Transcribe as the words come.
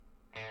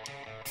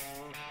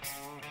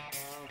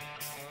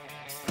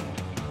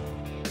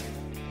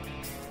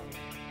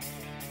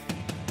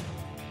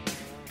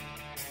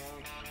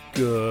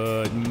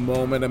Good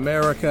moment,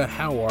 America.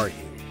 How are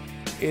you?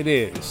 It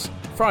is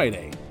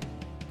Friday,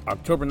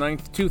 October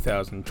 9th,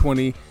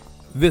 2020.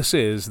 This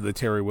is the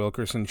Terry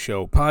Wilkerson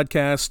Show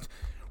podcast.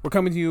 We're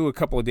coming to you a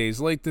couple of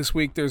days late this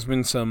week. There's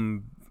been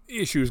some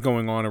issues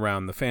going on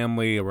around the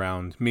family,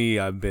 around me.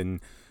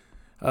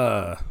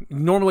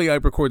 Normally I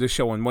record this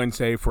show on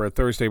Wednesday for a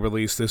Thursday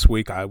release. This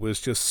week I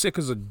was just sick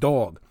as a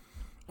dog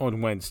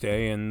on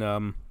Wednesday,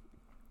 and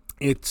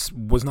it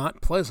was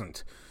not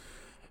pleasant.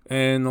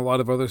 And a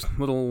lot of other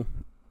little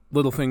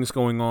things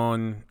going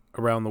on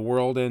around the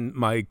world. And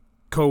my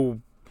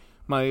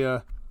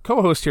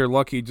co-host here,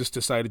 Lucky, just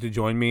decided to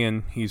join me,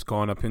 and he's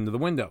gone up into the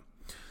window.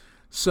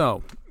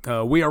 So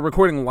we are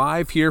recording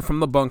live here from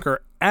the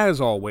bunker. As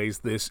always,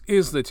 this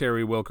is the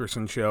Terry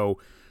Wilkerson Show.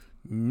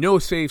 No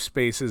safe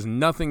spaces.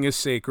 Nothing is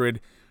sacred.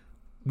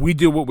 We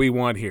do what we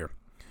want here.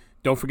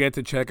 Don't forget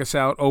to check us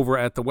out over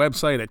at the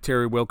website at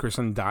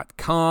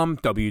terrywilkerson.com,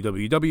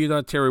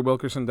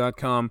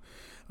 www.terrywilkerson.com.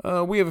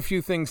 We have a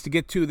few things to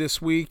get to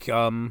this week.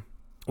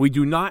 We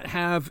do not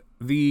have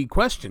the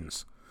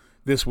questions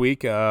this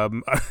week.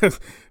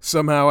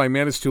 Somehow I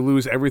managed to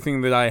lose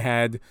everything that I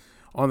had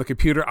on the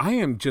computer. I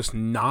am just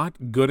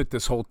not good at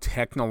this whole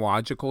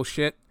technological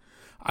shit.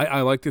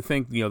 I like to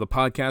think, the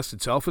podcast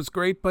itself is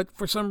great, but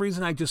for some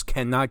reason I just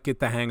cannot get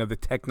the hang of the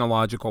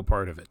technological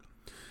part of it.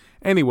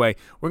 Anyway,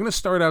 we're going to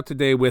start out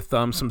today with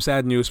some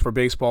sad news for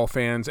baseball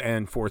fans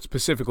and for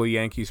specifically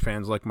Yankees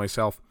fans like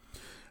myself.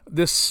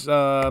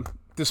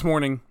 This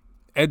morning,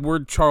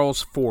 Edward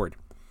Charles Ford,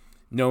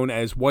 known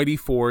as Whitey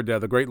Ford,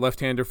 the great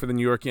left-hander for the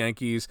New York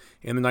Yankees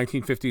in the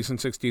 1950s and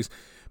 60s,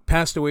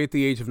 passed away at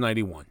the age of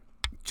 91.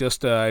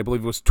 Just, I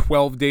believe it was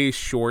 12 days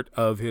short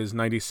of his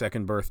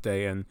 92nd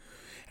birthday. And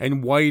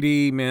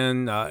Whitey,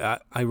 man,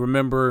 I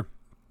remember,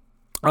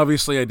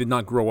 obviously I did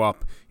not grow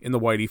up in the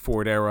Whitey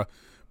Ford era,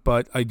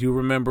 but I do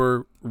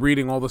remember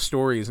reading all the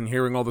stories and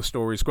hearing all the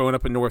stories. Growing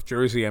up in North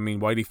Jersey, I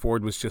mean, Whitey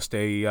Ford was just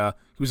he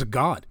was a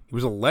god. He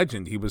was a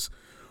legend. He was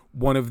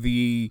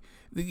he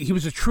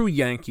was a true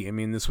Yankee. I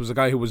mean, this was a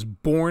guy who was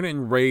born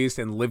and raised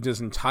and lived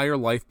his entire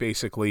life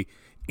basically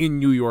in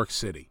New York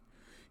City.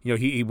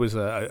 He was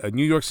a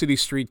New York City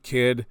street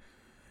kid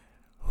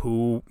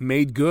who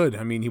made good.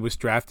 I mean, he was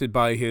drafted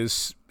by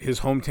his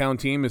hometown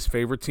team, his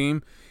favorite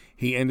team.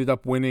 He ended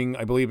up winning,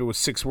 I believe it was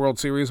 6 World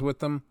Series with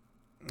them.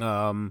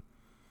 Won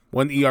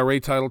the ERA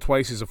title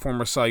twice. He's a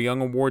former Cy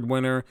Young Award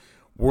winner,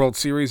 World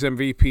Series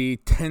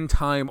MVP,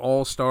 10-time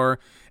All-Star,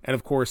 and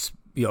of course,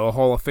 a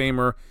Hall of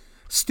Famer.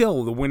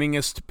 Still the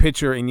winningest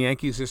pitcher in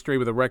Yankees history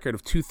with a record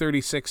of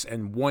 236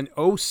 and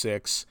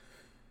 106.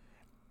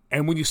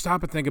 And when you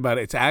stop and think about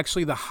it, it's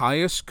actually the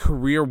highest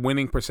career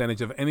winning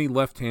percentage of any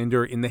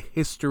left-hander in the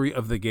history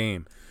of the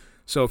game.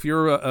 So if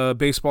you're a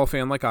baseball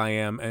fan like I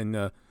am, and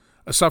a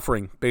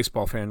suffering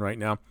baseball fan right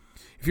now,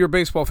 if you're a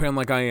baseball fan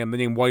like I am, the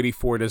name Whitey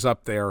Ford is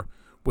up there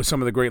with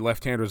some of the great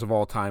left-handers of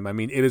all time. I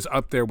mean, it is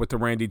up there with the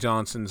Randy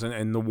Johnsons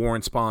and the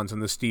Warren Spahns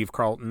and the Steve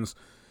Carltons.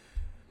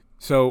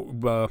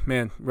 So,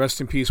 man,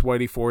 rest in peace,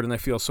 Whitey Ford, and I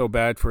feel so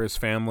bad for his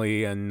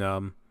family.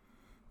 And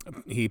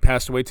he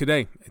passed away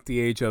today at the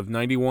age of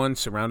 91,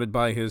 surrounded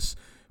by his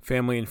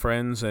family and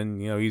friends.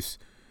 And, he's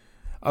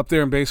up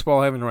there in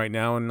baseball heaven right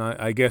now. And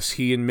I guess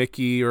he and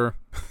Mickey are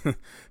going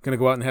to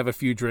go out and have a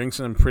few drinks.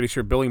 And I'm pretty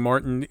sure Billy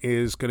Martin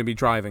is going to be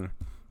driving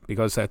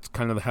because that's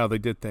kind of how they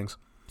did things.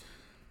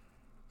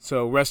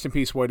 So rest in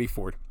peace, Whitey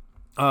Ford.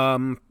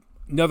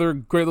 Another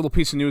great little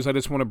piece of news. I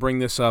just want to bring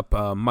this up.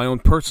 My own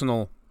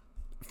personal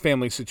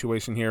family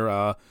situation here.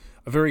 A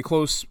very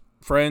close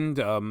friend.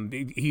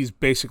 He's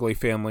basically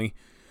family.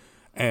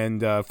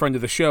 And a friend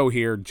of the show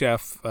here,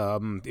 Jeff.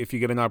 If you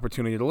get an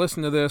opportunity to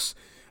listen to this,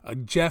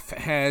 Jeff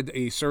had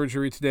a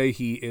surgery today.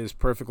 He is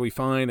perfectly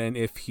fine. And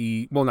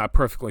not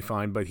perfectly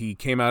fine, but he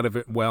came out of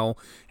it well.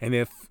 And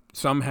if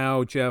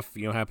somehow, Jeff,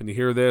 happen to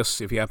hear this,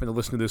 if you happen to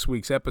listen to this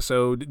week's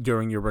episode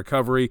during your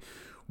recovery,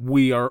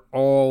 we are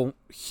all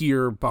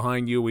here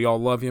behind you. We all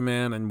love you,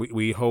 man, and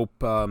we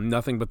hope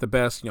nothing but the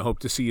best. Hope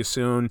to see you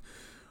soon.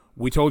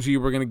 We told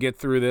you were going to get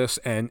through this,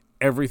 and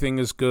everything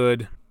is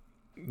good.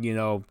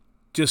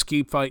 Just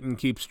keep fighting,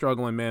 keep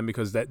struggling, man,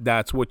 because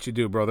that's what you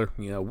do, brother.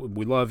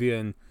 We love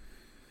you,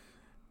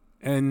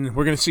 and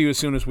we're going to see you as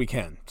soon as we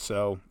can.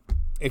 So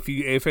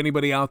if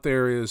anybody out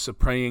there is a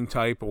praying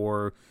type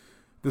or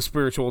the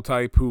spiritual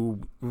type who,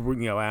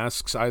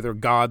 asks either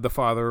God the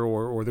Father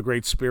or the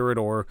Great Spirit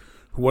or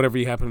whatever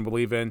you happen to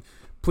believe in,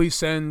 please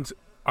send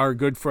our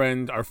good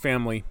friend, our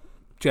family,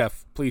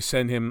 Jeff, please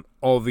send him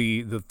all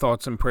the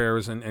thoughts and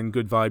prayers and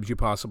good vibes you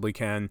possibly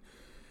can.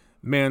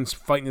 Man's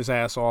fighting his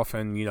ass off,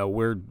 and,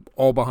 we're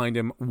all behind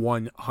him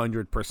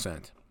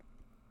 100%.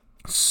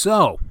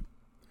 So,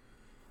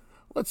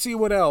 let's see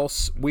what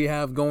else we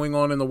have going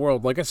on in the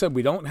world. Like I said,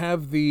 we don't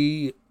have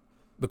the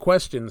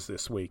questions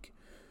this week.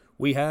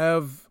 We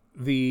have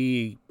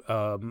the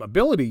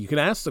ability. You can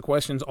ask the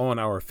questions on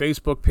our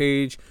Facebook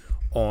page,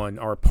 on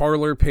our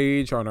Parler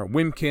page, on our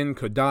Wimkin,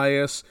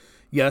 Kodias.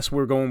 Yes,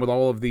 we're going with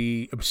all of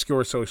the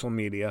obscure social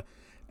media.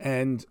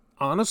 And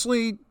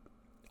honestly,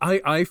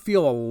 I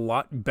feel a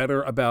lot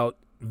better about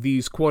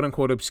these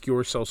quote-unquote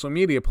obscure social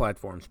media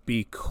platforms,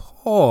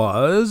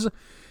 because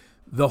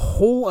the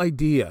whole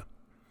idea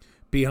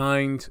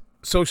behind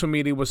social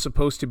media was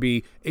supposed to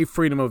be a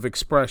freedom of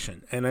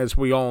expression. And as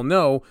we all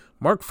know,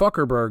 Mark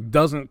Zuckerberg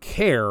doesn't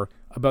care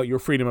about your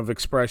freedom of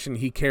expression.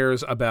 He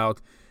cares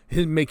about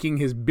making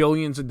his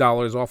billions of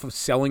dollars off of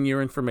selling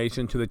your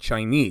information to the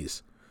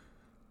Chinese.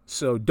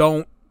 So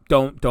don't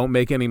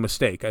make any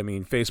mistake. I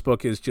mean,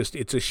 Facebook is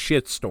it's a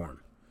shitstorm.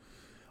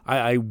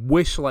 I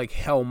wish like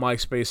hell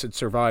MySpace had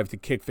survived to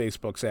kick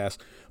Facebook's ass.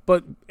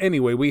 But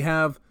anyway, we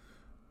have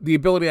the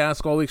ability to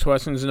ask all these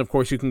questions, and of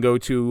course you can go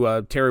to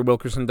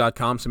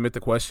TerryWilkerson.com, submit the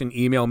question,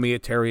 email me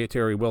at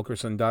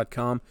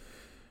Terry@TerryWilkerson.com,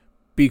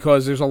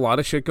 because there's a lot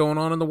of shit going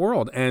on in the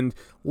world. And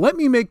let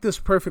me make this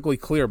perfectly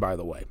clear, by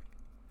the way.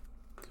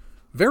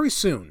 Very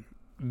soon,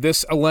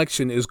 this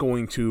election is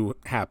going to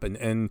happen,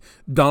 and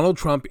Donald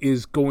Trump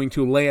is going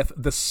to layeth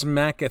the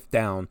smacketh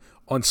down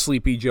on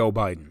sleepy Joe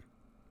Biden.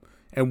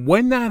 And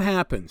when that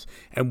happens,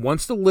 and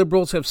once the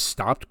liberals have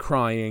stopped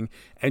crying,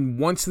 and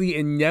once the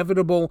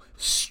inevitable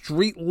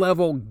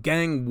street-level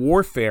gang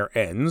warfare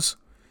ends,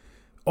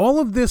 all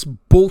of this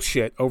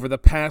bullshit over the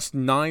past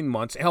 9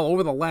 months, hell,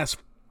 over the last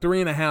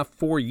 3.5,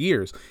 4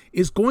 years,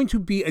 is going to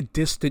be a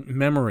distant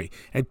memory.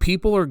 And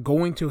people are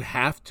going to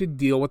have to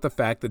deal with the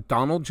fact that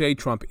Donald J.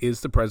 Trump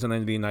is the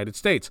president of the United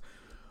States.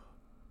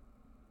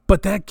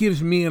 But that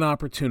gives me an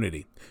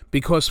opportunity,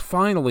 because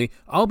finally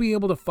I'll be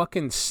able to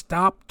fucking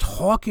stop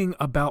talking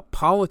about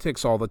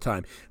politics all the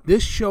time.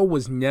 This show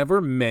was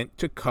never meant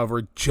to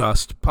cover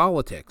just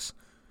politics.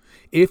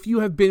 If you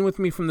have been with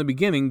me from the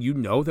beginning, you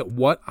know that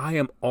what I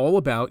am all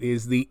about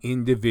is the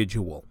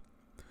individual.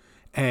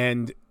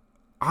 And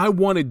I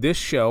wanted this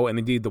show, and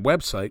indeed the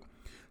website,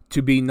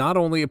 to be not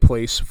only a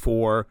place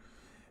for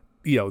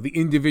the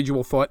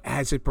individual thought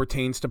as it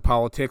pertains to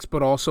politics,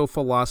 but also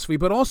philosophy,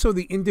 but also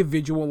the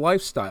individual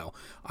lifestyle.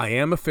 I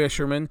am a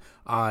fisherman.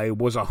 I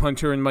was a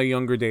hunter in my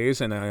younger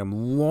days, and I am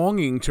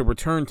longing to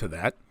return to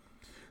that.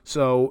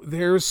 So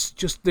there's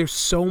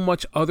so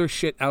much other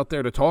shit out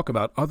there to talk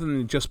about other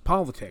than just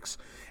politics.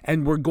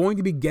 And we're going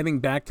to be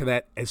getting back to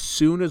that as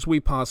soon as we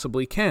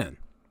possibly can.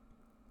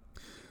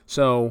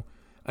 So,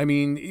 I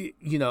mean,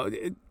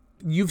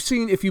 you've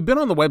seen, if you've been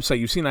on the website,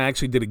 you've seen I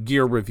actually did a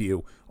gear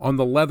review on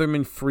the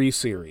Leatherman Free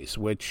Series,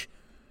 which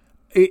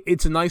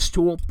it's a nice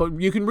tool, but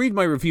you can read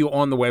my review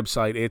on the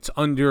website. It's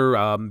under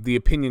the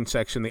opinion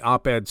section, the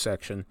op-ed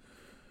section.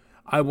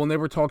 I will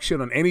never talk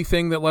shit on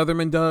anything that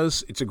Leatherman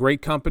does. It's a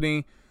great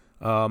company.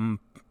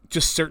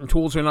 Just certain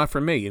tools are not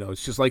for me.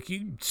 It's just like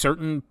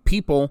certain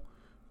people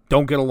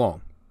don't get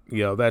along.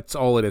 That's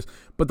all it is.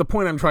 But the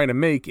point I'm trying to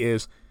make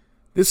is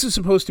this is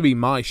supposed to be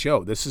my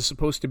show. This is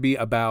supposed to be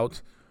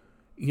about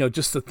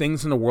just the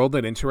things in the world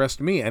that interest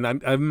me. And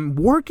I'm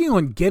working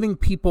on getting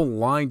people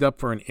lined up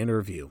for an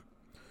interview,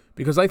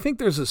 because I think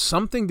there's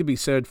something to be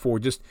said for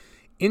just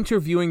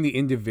interviewing the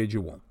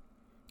individual,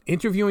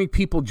 interviewing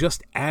people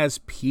just as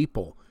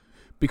people,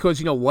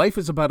 because, life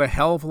is about a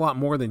hell of a lot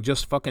more than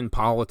just fucking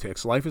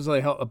politics. Life is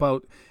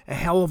about a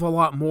hell of a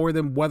lot more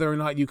than whether or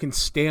not you can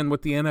stand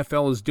what the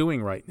NFL is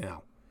doing right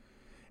now.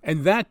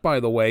 And that,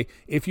 by the way,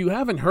 if you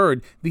haven't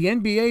heard, the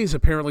NBA is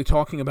apparently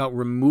talking about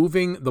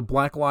removing the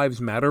Black Lives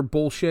Matter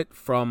bullshit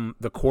from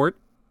the court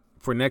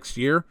for next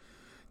year.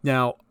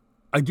 Now,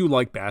 I do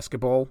like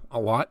basketball a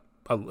lot.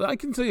 I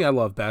can say I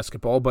love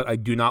basketball, but I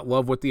do not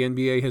love what the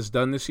NBA has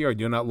done this year. I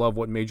do not love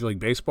what Major League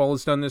Baseball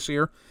has done this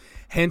year.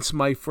 Hence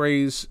my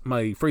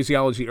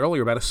phraseology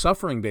earlier about a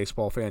suffering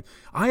baseball fan.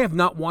 I have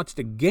not watched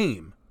a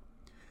game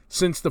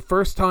since the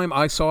first time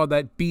I saw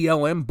that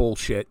BLM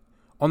bullshit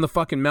on the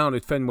fucking mound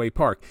at Fenway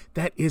Park.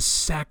 That is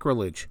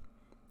sacrilege.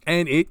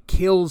 And it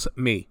kills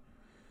me.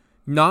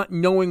 Not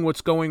knowing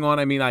what's going on.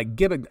 I mean, I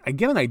get an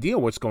idea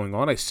what's going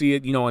on. I see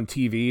it, on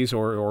TVs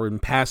or in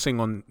passing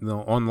on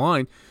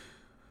online.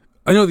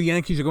 I know the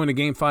Yankees are going to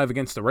Game 5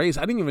 against the Rays.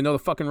 I didn't even know the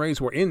fucking Rays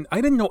were in.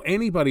 I didn't know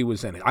anybody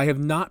was in it. I have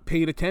not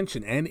paid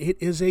attention, and it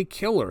is a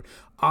killer.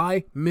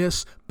 I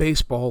miss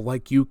baseball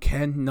like you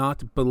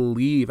cannot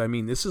believe. I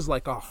mean, this is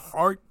like a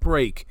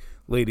heartbreak,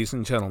 ladies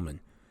and gentlemen,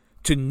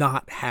 to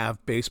not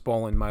have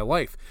baseball in my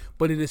life.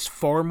 But it is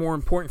far more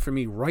important for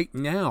me right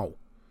now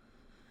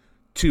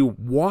to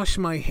wash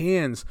my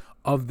hands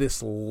of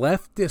this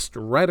leftist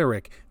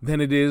rhetoric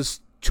than it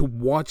is to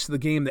watch the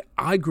game that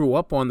I grew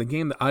up on, the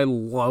game that I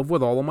love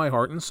with all of my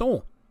heart and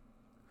soul.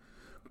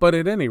 But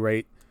at any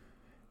rate,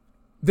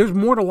 there's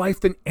more to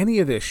life than any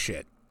of this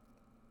shit.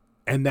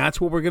 And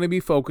that's what we're going to be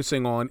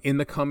focusing on in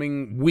the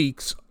coming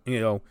weeks.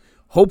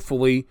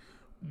 Hopefully,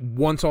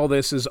 once all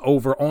this is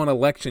over on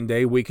Election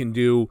Day, we can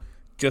do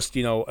just,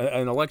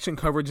 an election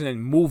coverage and then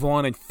move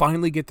on and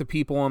finally get the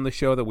people on the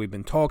show that we've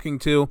been talking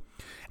to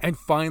and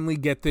finally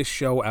get this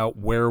show out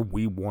where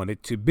we want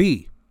it to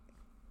be.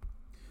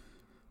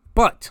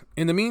 But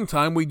in the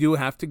meantime, we do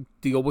have to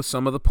deal with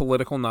some of the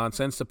political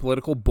nonsense, the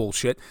political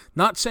bullshit.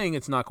 Not saying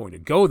it's not going to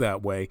go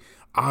that way.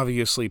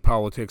 Obviously,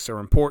 politics are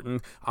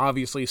important.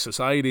 Obviously,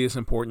 society is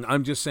important.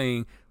 I'm just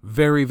saying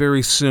very,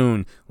 very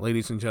soon,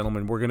 ladies and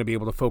gentlemen, we're going to be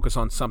able to focus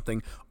on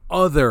something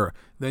other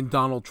than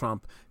Donald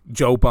Trump,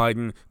 Joe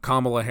Biden,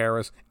 Kamala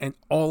Harris, and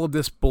all of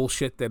this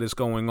bullshit that is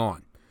going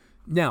on.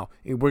 Now,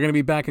 we're going to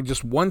be back in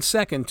just 1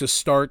 second to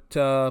start,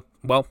 we're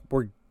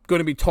going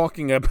to be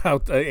talking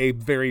about a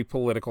very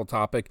political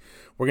topic.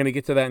 We're going to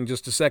get to that in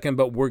just a second,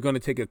 but we're going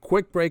to take a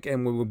quick break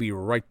and we will be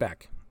right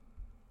back.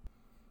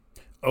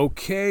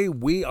 Okay,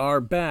 we are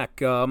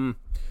back. I'm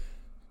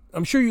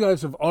sure you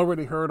guys have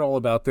already heard all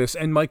about this,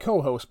 and my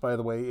co-host, by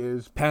the way,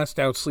 is passed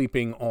out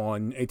sleeping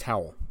on a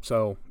towel.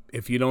 So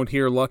if you don't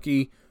hear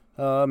Lucky,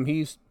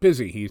 he's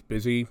busy. He's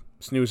busy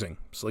snoozing,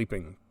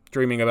 sleeping,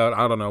 dreaming about,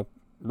 I don't know,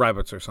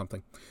 rabbits or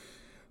something.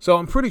 So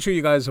I'm pretty sure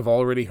you guys have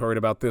already heard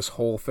about this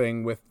whole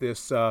thing with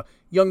this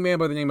young man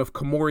by the name of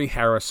Kamori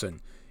Harrison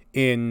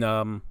in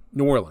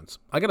New Orleans.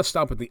 I got to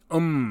stop with the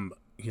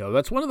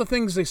that's one of the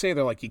things they say.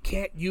 They're like, you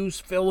can't use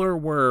filler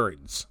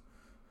words.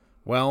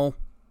 Well,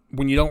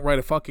 when you don't write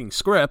a fucking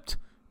script,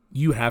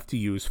 you have to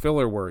use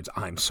filler words.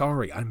 I'm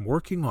sorry. I'm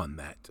working on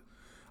that.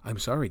 I'm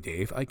sorry,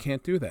 Dave. I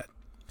can't do that.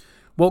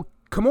 Well,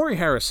 Kamori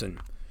Harrison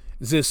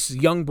is this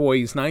young boy.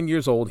 He's 9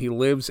 years old. He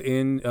lives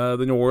in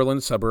the New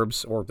Orleans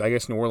suburbs, or I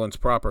guess New Orleans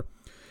proper.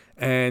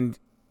 And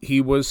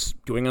he was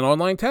doing an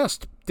online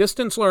test,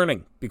 distance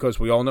learning, because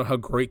we all know how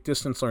great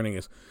distance learning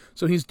is.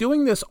 So he's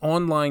doing this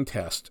online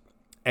test,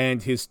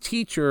 and his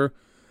teacher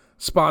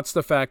spots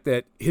the fact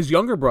that his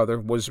younger brother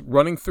was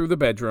running through the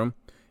bedroom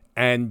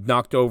and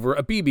knocked over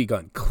a BB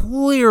gun.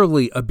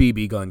 Clearly a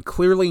BB gun.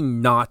 Clearly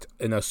not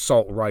an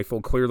assault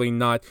rifle. Clearly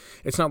not.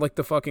 It's not like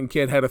the fucking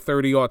kid had a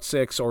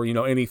 30-06 or,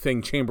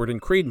 anything chambered in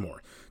Creedmoor.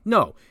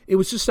 No, it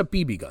was just a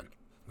BB gun.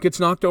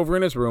 Gets knocked over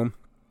in his room.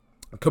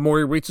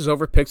 Kamori reaches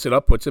over, picks it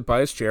up, puts it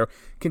by his chair,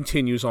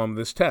 continues on with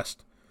this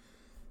test.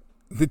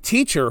 The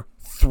teacher,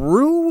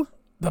 through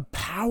the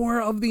power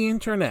of the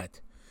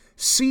internet,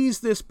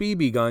 sees this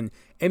BB gun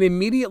and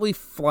immediately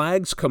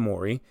flags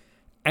Kamori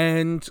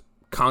and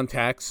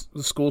contacts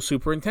the school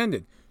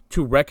superintendent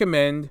to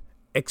recommend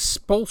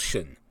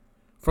expulsion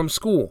from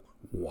school.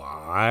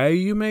 Why,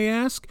 you may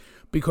ask?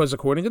 Because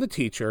according to the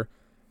teacher,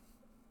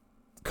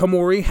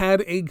 Kamori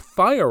had a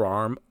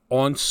firearm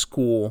on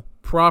school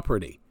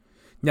property.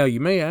 Now, you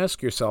may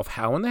ask yourself,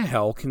 how in the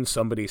hell can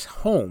somebody's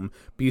home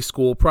be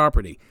school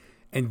property?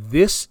 And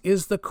this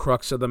is the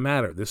crux of the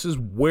matter. This is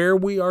where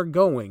we are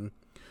going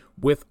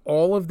with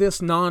all of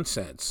this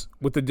nonsense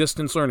with the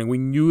distance learning. We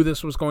knew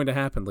this was going to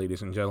happen,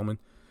 ladies and gentlemen.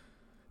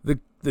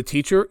 The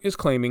teacher is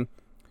claiming,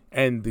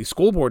 and the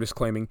school board is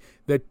claiming,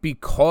 that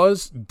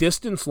because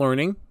distance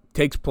learning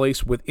takes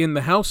place within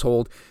the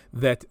household,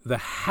 that the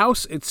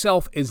house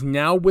itself is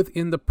now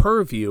within the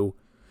purview.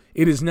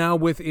 It is now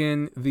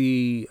within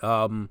the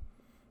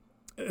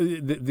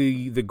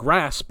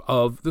grasp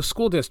of the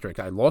school district.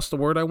 I lost the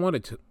word I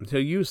wanted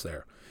to use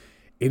there.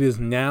 It is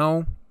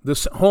now,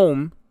 this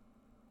home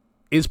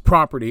is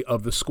property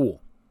of the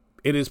school.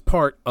 It is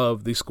part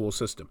of the school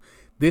system.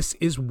 This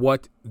is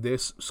what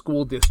this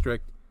school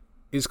district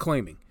is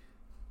claiming.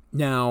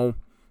 Now,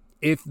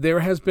 if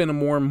there has been a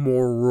more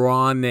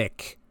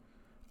moronic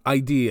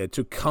idea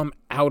to come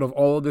out of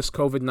all of this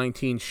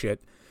COVID-19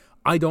 shit,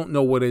 I don't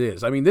know what it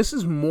is. I mean, this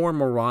is more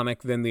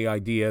moronic than the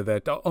idea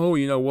that,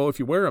 if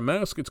you wear a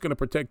mask, it's going to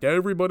protect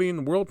everybody in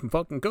the world from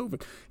fucking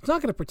COVID. It's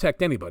not going to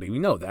protect anybody. We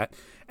know that.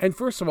 And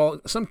first of all,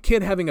 some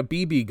kid having a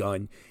BB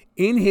gun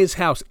in his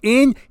house,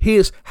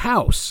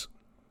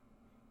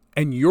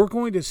 and you're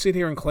going to sit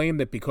here and claim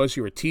that because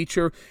you're a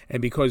teacher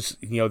and because,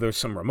 there's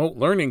some remote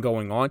learning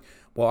going on,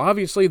 well,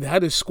 obviously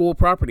that is school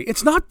property.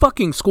 It's not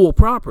fucking school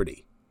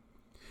property.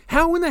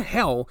 How in the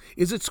hell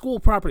is it school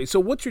property? So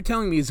what you're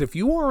telling me is if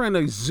you are in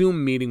a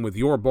Zoom meeting with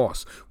your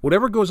boss,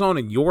 whatever goes on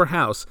in your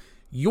house,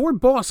 your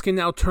boss can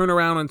now turn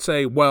around and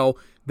say, well,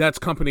 that's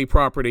company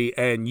property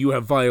and you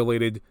have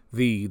violated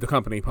the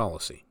company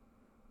policy.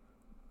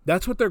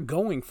 That's what they're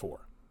going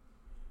for.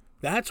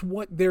 That's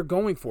what they're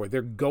going for.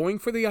 They're going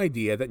for the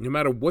idea that no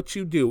matter what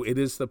you do, it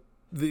is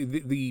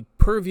the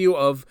purview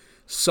of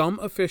some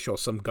official,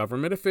 some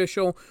government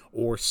official,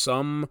 or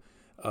some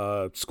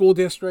school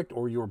district,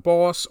 or your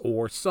boss,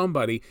 or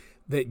somebody,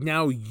 that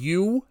now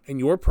you and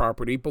your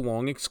property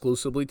belong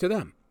exclusively to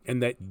them.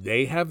 And that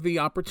they have the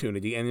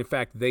opportunity, and in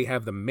fact, they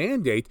have the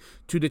mandate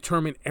to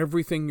determine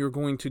everything you're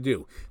going to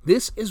do.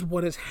 This is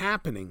what is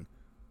happening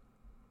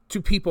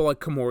to people like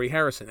Kamori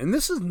Harrison. And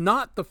this is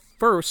not the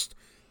first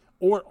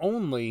or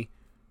only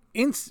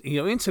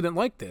incident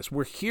like this.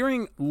 We're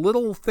hearing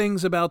little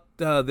things about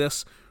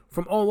this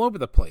from all over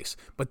the place,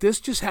 but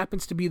this just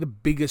happens to be the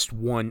biggest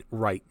one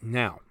right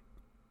now.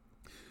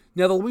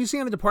 Now, the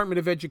Louisiana Department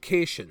of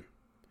Education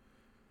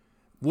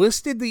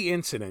listed the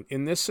incident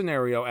in this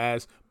scenario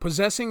as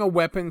possessing a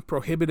weapon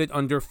prohibited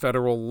under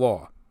federal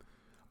law.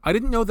 I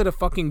didn't know that a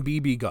fucking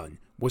BB gun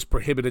was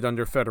prohibited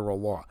under federal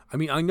law. I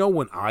mean, I know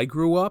when I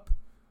grew up,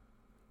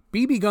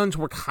 BB guns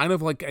were kind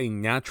of like a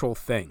natural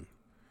thing.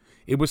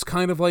 It was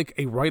kind of like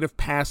a rite of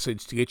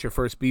passage to get your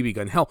first BB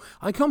gun. Hell,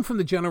 I come from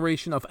the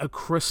generation of A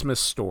Christmas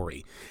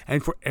Story.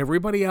 And for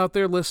everybody out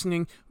there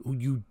listening,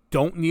 you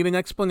don't need an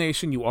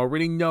explanation. You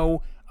already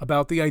know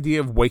about the idea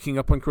of waking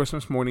up on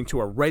Christmas morning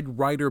to a Red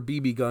Ryder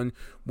BB gun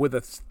with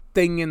a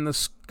thing in the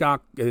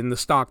stock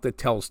that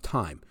tells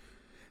time.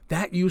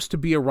 That used to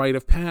be a rite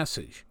of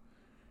passage.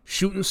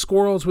 Shooting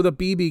squirrels with a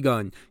BB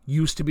gun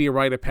used to be a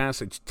rite of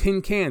passage.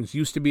 Tin cans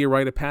used to be a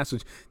rite of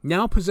passage.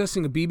 Now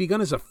possessing a BB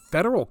gun is a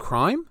federal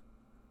crime?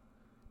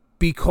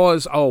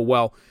 Because,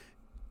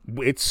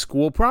 it's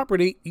school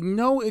property.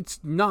 No, it's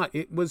not.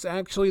 It was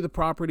actually the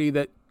property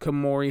that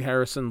Kamori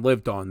Harrison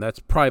lived on. That's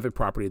private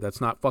property. That's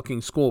not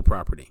fucking school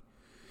property.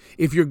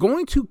 If you're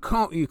going to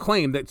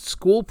claim that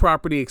school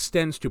property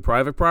extends to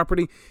private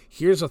property,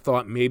 here's a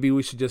thought. Maybe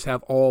we should just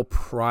have all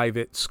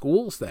private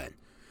schools then.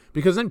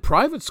 Because in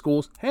private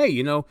schools, hey,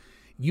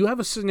 you have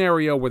a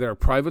scenario where there are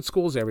private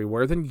schools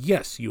everywhere, then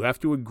yes, you have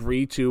to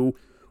agree to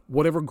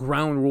whatever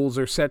ground rules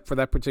are set for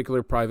that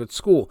particular private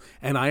school.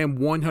 And I am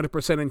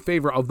 100% in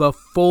favor of the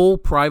full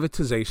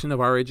privatization of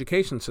our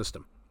education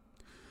system.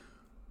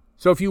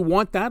 So if you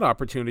want that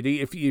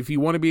opportunity, if you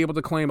want to be able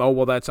to claim,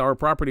 that's our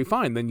property,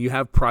 fine, then you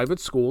have private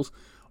schools.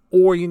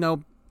 Or,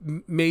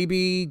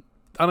 maybe,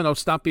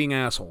 stop being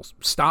assholes.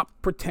 Stop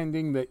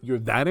pretending that you're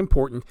that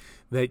important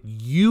that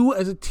you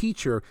as a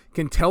teacher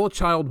can tell a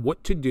child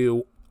what to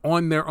do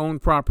on their own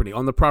property,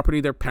 on the property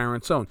their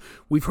parents own.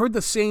 We've heard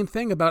the same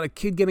thing about a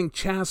kid getting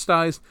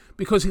chastised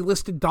because he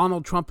listed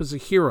Donald Trump as a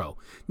hero.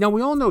 Now,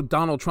 we all know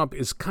Donald Trump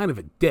is kind of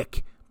a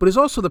dick, but he's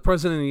also the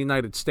president of the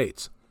United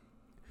States.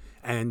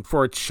 And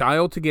for a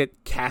child to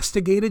get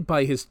castigated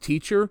by his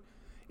teacher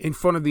in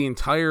front of the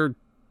entire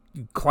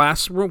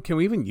classroom, can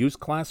we even use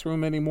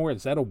classroom anymore?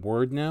 Is that a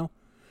word now?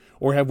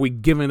 Or have we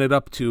given it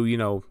up to,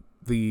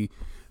 the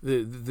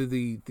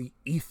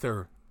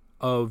ether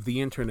of the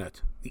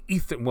internet? The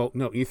ether,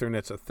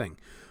 Ethernet's a thing.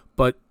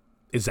 But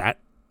is that,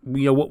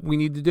 what we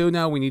need to do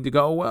now? We need to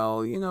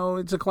go,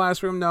 it's a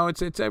classroom. No,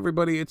 it's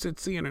everybody. It's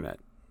the internet.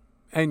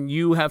 And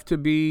you have to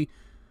be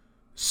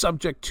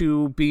subject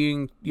to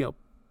being,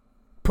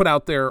 put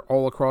out there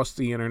all across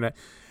the internet.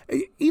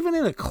 Even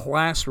in a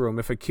classroom,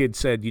 if a kid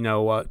said,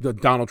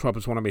 Donald Trump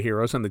is one of my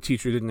heroes and the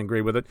teacher didn't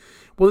agree with it,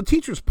 well, the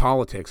teacher's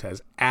politics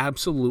has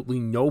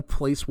absolutely no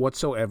place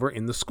whatsoever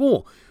in the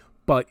school.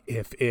 But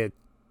if it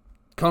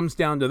comes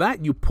down to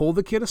that, you pull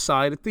the kid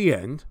aside at the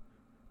end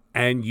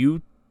and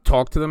you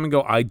talk to them and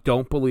go, I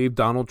don't believe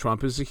Donald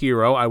Trump is a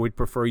hero. I would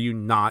prefer you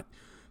not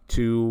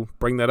to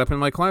bring that up in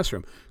my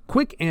classroom.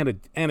 Quick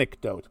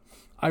anecdote.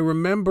 I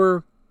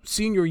remember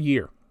senior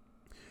year,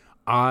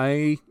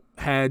 I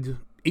had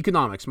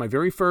economics. My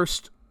very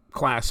first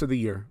class of the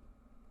year,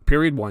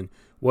 period 1,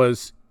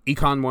 was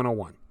Econ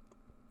 101.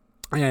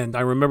 And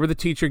I remember the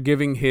teacher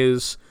giving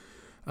his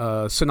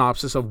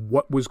synopsis of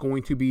what was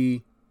going to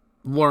be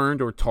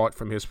learned or taught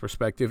from his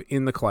perspective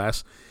in the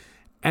class.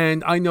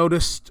 And I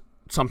noticed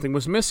something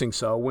was missing.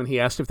 So when he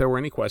asked if there were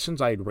any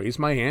questions, I had raised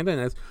my hand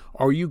and asked,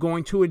 are you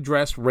going to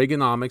address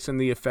Reaganomics and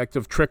the effect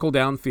of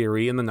trickle-down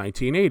theory in the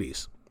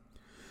 1980s?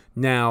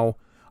 Now,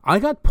 I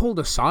got pulled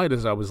aside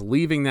as I was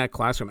leaving that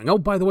classroom.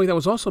 And by the way, that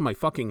was also my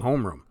fucking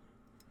homeroom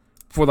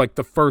for like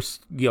the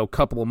first,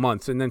 couple of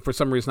months. And then for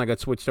some reason I got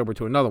switched over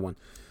to another one.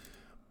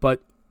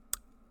 But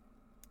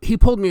he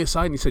pulled me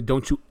aside and he said,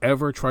 don't you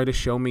ever try to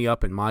show me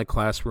up in my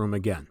classroom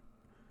again.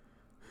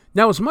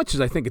 Now, as much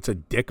as I think it's a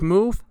dick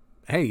move,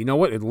 hey, you know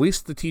what? At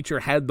least the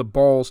teacher had the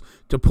balls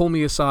to pull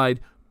me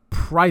aside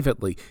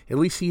privately. At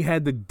least he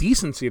had the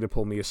decency to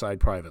pull me aside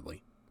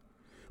privately.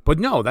 But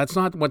no, that's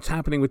not what's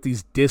happening with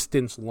these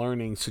distance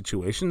learning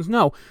situations.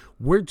 No,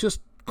 we're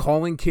just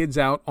calling kids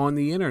out on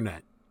the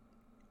internet.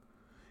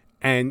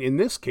 And in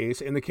this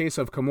case, in the case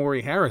of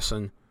Kamori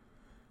Harrison,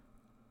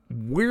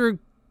 we're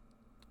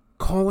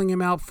calling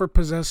him out for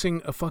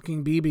possessing a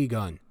fucking BB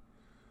gun.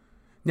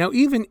 Now,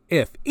 even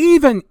if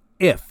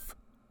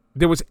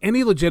there was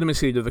any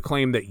legitimacy to the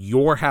claim that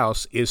your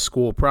house is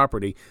school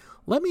property,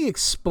 let me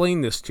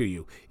explain this to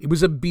you. It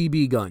was a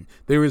BB gun.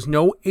 There is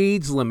no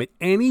age limit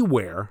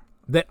anywhere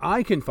that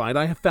I can find.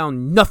 I have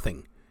found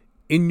nothing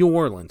in New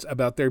Orleans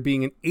about there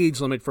being an age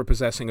limit for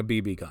possessing a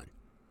BB gun.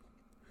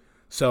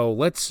 So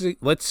let's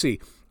see.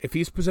 If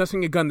he's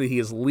possessing a gun that he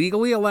is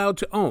legally allowed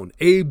to own,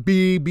 a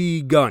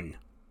BB gun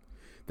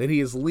that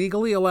he is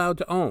legally allowed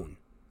to own,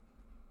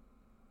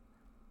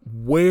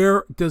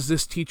 where does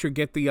this teacher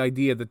get the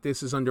idea that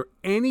this is under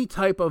any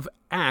type of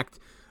act,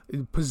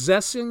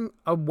 possessing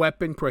a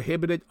weapon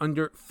prohibited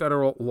under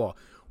federal law?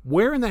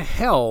 Where in the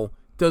hell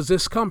does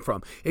this come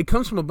from? It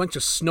comes from a bunch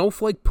of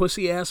snowflake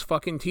pussy-ass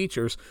fucking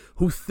teachers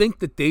who think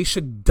that they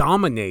should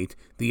dominate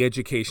the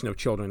education of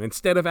children.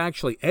 Instead of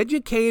actually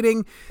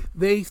educating,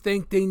 they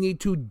think they need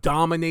to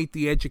dominate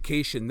the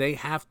education. They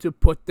have to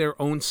put their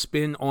own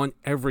spin on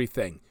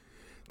everything.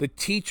 The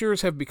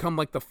teachers have become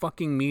like the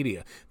fucking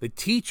media. The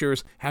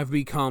teachers have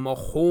become a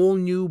whole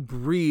new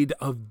breed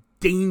of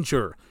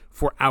danger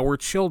for our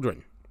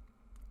children.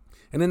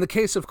 And in the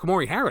case of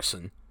Kamori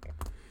Harrison,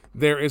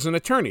 there is an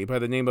attorney by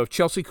the name of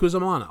Chelsea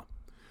Cusimano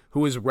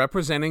who is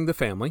representing the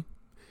family,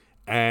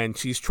 and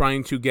she's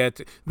trying to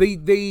get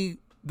the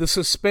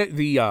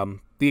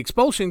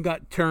expulsion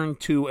got turned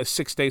to a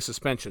 6-day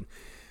suspension.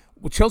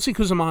 Well, Chelsea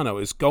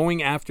Cusimano is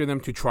going after them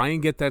to try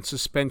and get that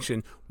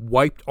suspension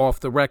wiped off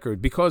the record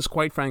because,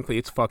 quite frankly,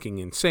 it's fucking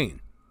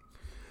insane.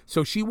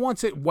 So she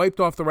wants it wiped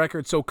off the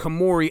record so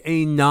Kamori,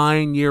 a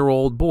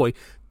 9-year-old boy,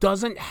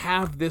 doesn't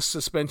have this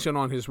suspension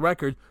on his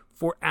record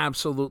for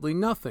absolutely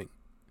nothing.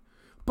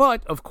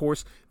 But, of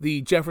course,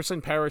 the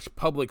Jefferson Parish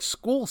public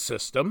school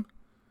system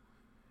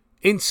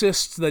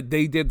insists that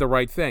they did the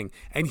right thing.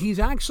 And he's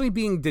actually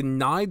being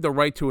denied the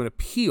right to an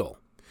appeal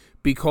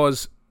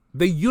because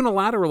they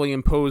unilaterally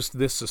imposed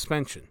this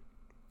suspension.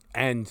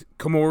 And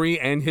Kamori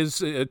and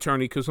his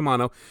attorney,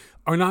 Cusimano,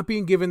 are not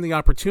being given the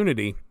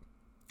opportunity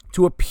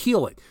to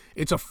appeal it.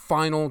 It's a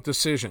final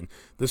decision.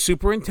 The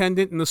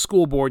superintendent and the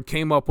school board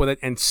came up with it,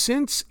 and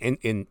since,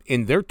 in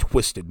their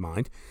twisted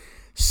mind,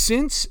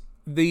 since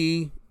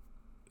the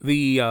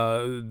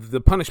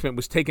punishment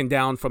was taken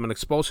down from an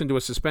expulsion to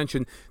a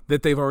suspension,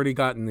 that they've already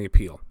gotten the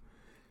appeal.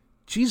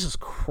 Jesus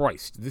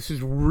Christ, this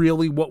is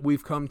really what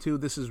we've come to.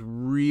 This is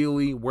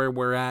really where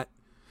we're at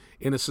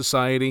in a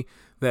society,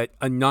 that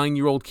a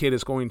 9-year-old kid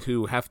is going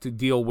to have to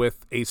deal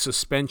with a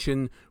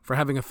suspension for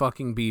having a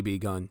fucking BB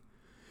gun.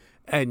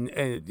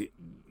 And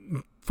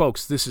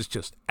folks, this is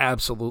just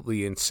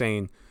absolutely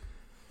insane.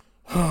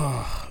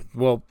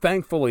 Well,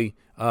 thankfully,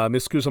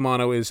 Ms.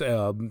 Cusimano is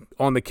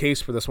on the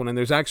case for this one, and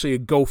there's actually a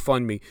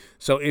GoFundMe.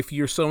 So if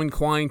you're so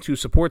inclined to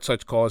support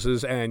such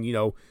causes, and, you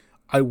know,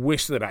 I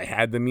wish that I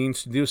had the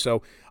means to do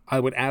so, I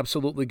would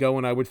absolutely go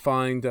and I would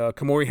find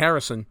Kamori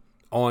Harrison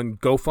on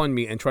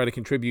GoFundMe and try to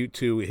contribute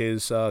to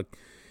his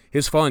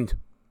fund,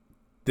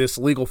 this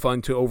legal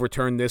fund, to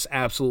overturn this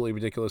absolutely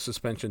ridiculous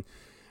suspension.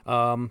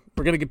 We're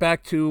going to get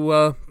back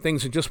to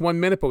things in just 1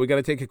 minute, but we got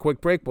to take a quick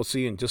break. We'll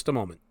see you in just a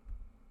moment.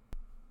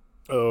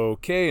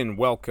 Okay, and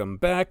welcome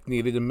back.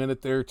 Needed a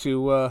minute there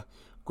to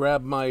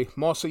grab my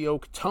Mossy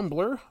Oak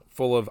tumbler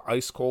full of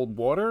ice-cold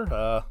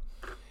water.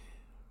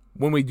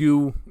 When we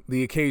do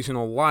the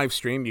occasional live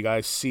stream, you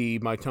guys see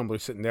my tumbler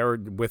sitting there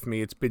with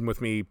me. It's been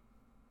with me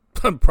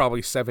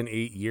probably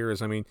 7-8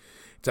 years. I mean,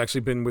 it's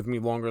actually been with me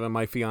longer than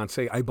my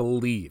fiance. I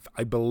believe.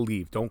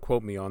 Don't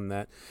quote me on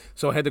that.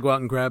 So I had to go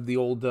out and grab the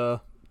old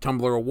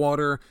tumbler of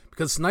water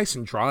because it's nice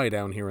and dry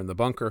down here in the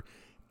bunker.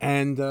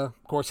 And,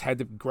 of course, had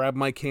to grab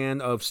my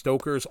can of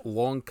Stoker's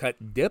Long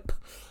Cut Dip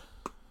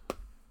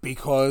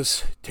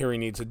because Terry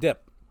needs a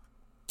dip.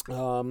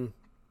 By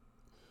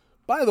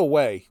the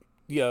way,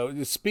 you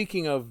know,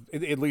 speaking of,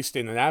 at least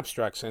in an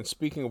abstract sense,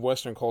 speaking of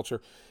Western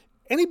culture,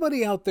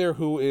 anybody out there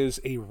who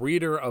is a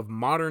reader of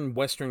modern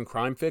Western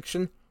crime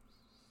fiction,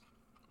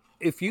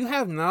 if you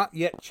have not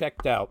yet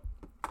checked out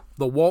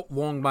the Walt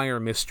Longmire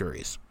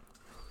mysteries,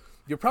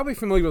 you're probably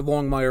familiar with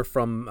Longmire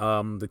from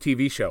the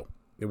TV show.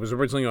 It was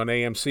originally on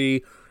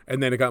AMC,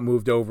 and then it got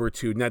moved over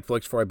to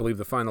Netflix for, I believe,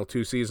 the final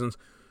 2 seasons.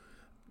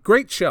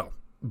 Great show,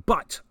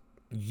 but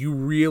you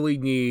really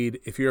need,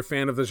 if you're a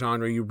fan of the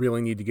genre, you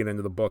really need to get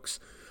into the books.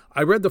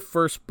 I read the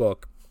first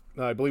book,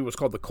 I believe it was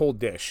called The Cold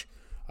Dish,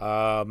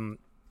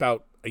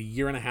 about a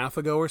year and a half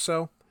ago or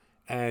so,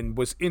 and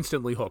was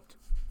instantly hooked,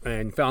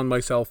 and found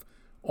myself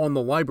on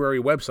the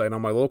library website,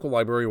 on my local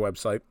library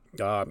website.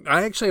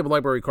 I actually have a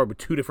library card with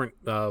 2 different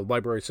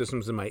library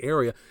systems in my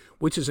area,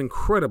 which is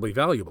incredibly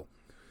valuable.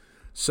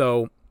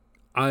 So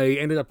I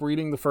ended up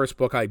reading the first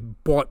book. I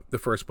bought the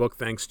first book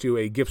thanks to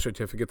a gift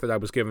certificate that I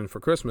was given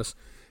for Christmas,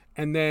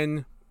 and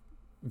then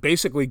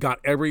basically got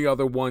every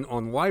other one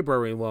on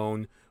library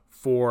loan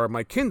for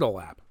my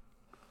Kindle app.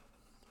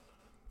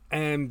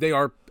 And they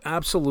are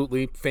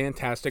absolutely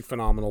fantastic,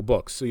 phenomenal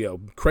books. So, you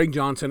know, Craig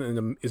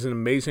Johnson is an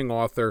amazing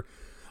author.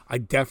 I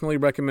definitely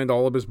recommend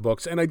all of his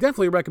books, and I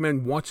definitely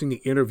recommend watching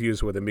the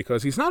interviews with him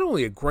because he's not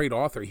only a great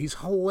author, he's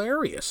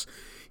hilarious.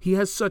 He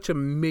has such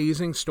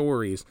amazing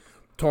stories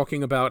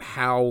talking about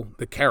how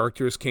the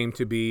characters came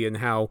to be and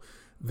how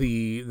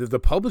the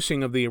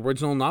publishing of the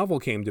original novel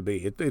came to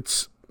be.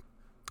 It's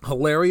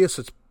hilarious,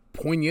 it's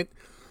poignant,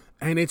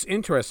 and it's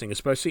interesting,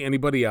 especially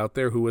anybody out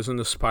there who is an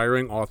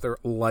aspiring author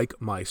like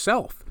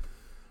myself.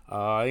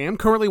 I am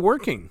currently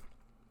working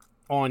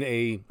on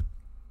a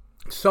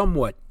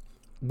somewhat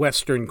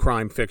Western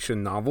crime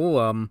fiction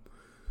novel.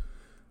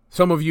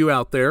 Some of you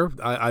out there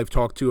I've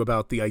talked to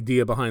about the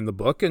idea behind the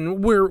book,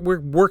 and we're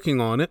working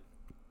on it.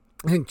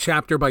 And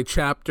chapter by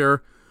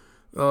chapter,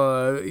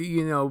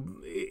 you know,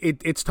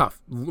 it's tough.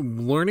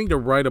 Learning to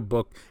write a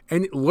book,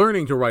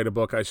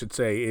 I should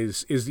say,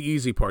 is the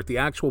easy part. The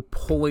actual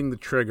pulling the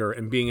trigger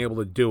and being able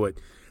to do it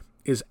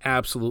is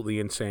absolutely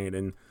insane.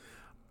 And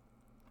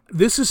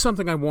this is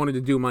something I wanted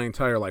to do my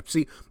entire life.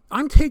 See,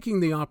 I'm taking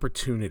the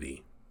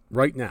opportunity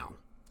right now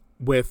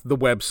with the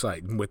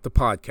website and with the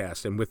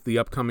podcast and with the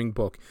upcoming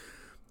book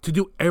to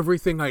do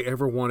everything I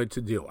ever wanted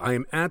to do. I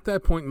am at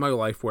that point in my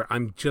life where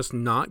I'm just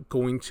not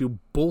going to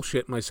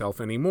bullshit myself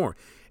anymore.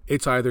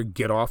 It's either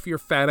get off your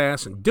fat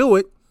ass and do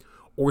it,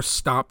 or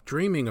stop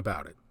dreaming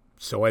about it.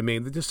 So I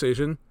made the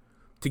decision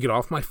to get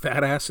off my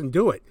fat ass and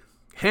do it.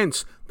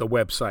 Hence the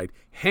website,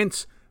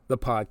 hence the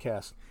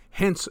podcast,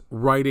 hence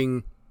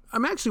writing.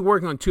 I'm actually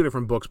working on 2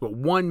 different books, but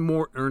one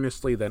more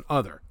earnestly than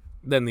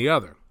the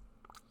other.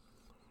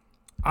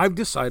 I've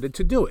decided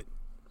to do it.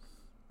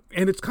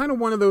 And it's kind of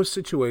one of those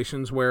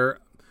situations where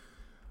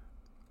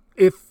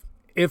if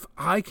if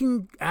I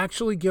can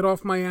actually get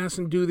off my ass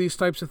and do these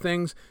types of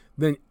things,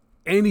 then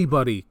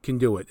anybody can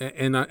do it.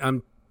 And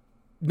I'm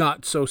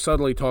not so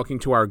subtly talking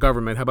to our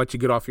government. How about you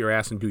get off your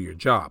ass and do your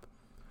job?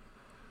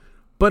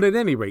 But at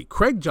any rate,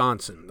 Craig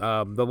Johnson,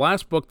 the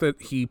last book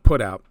that he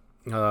put out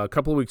a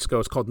couple of weeks ago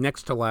is called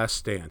Next to Last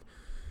Stand.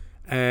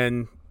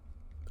 And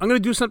I'm going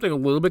to do something a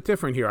little bit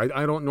different here.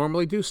 I don't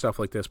normally do stuff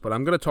like this, but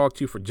I'm going to talk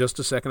to you for just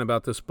a second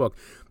about this book.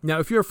 Now,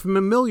 if you're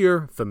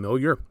familiar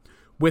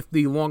with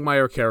the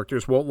Longmire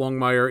characters, Walt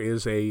Longmire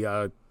is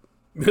a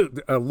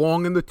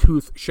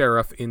long-in-the-tooth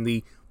sheriff in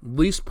the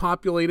least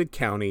populated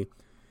county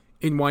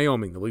in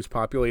Wyoming, the least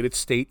populated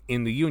state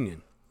in the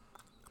Union.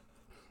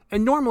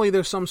 And normally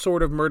there's some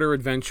sort of murder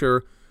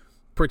adventure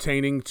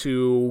pertaining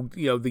to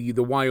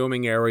the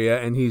Wyoming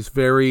area, and he's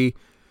very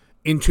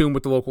in tune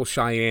with the local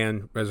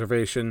Cheyenne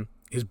reservation.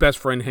 His best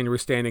friend, Henry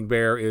Standing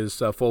Bear, is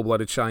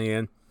full-blooded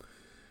Cheyenne.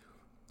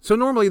 So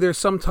normally there's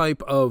some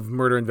type of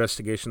murder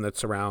investigation that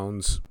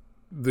surrounds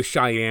the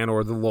Cheyenne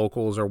or the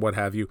locals or what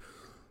have you.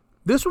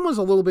 This one was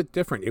a little bit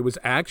different. It was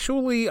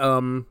actually, I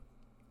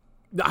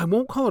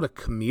won't call it a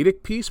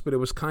comedic piece, but it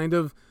was kind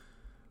of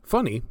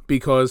funny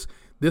because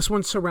this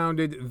one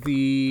surrounded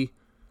the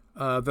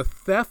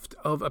theft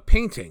of a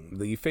painting,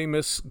 the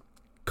famous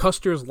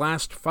Custer's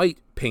Last Fight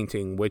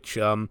painting, which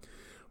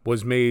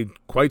was made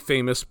quite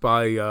famous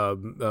by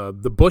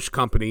the Bush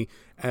Company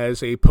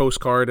as a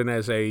postcard and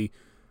as I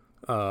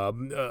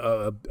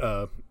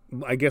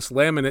guess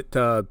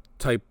laminate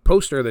type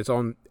poster that's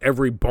on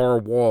every bar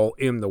wall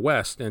in the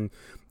West. And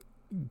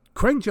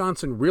Craig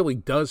Johnson really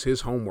does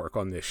his homework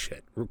on this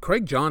shit.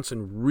 Craig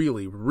Johnson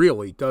really,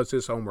 really does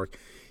his homework.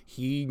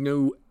 He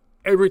knew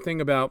everything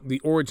about the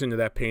origin of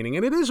that painting,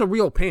 and it is a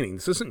real painting.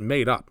 This isn't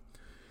made up.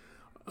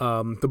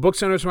 The book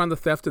centers around the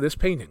theft of this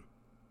painting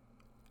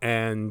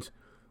and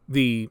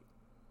the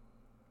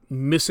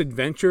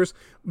misadventures.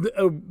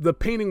 The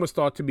painting was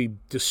thought to be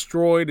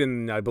destroyed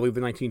in, I believe,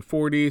 the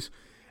 1940s,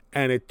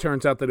 and it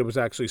turns out that it was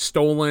actually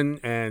stolen,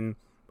 and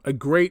a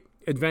great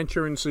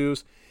adventure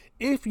ensues.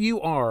 If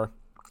you are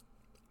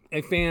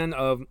a fan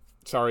of...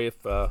 Sorry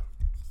if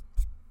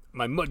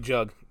my mud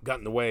jug got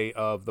in the way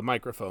of the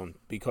microphone,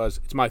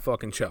 because it's my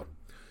fucking show.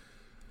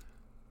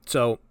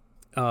 So,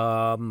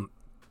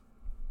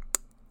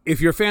 if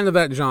you're a fan of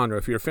that genre,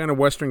 if you're a fan of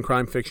Western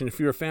crime fiction, if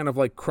you're a fan of,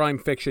 like, crime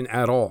fiction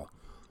at all,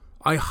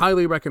 I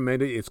highly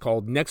recommend it. It's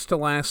called Next to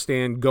Last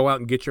Stand. Go out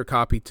and get your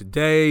copy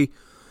today.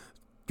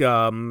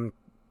 Don't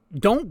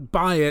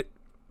buy it,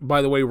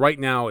 by the way, right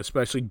now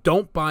especially.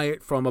 Don't buy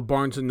it from a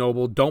Barnes &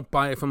 Noble. Don't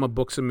buy it from a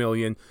Books A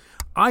Million.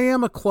 I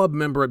am a club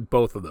member at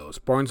both of those,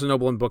 Barnes &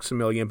 Noble and Books A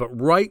Million, but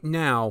right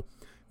now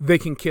they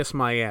can kiss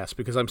my ass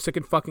because I'm sick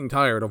and fucking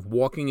tired of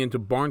walking into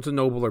Barnes &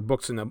 Noble or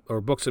Books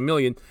A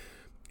Million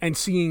and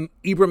seeing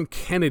Ibram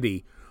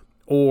Kennedy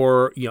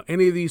or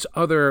any of these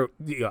other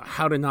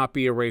How to Not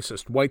Be a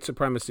Racist, White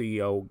Supremacy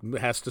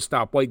Has to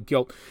Stop, White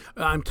Guilt.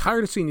 I'm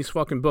tired of seeing these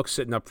fucking books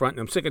sitting up front,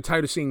 and I'm sick and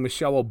tired of seeing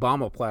Michelle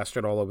Obama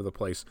plastered all over the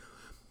place.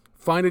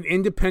 Find an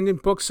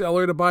independent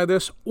bookseller to buy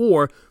this,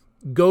 or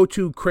go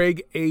to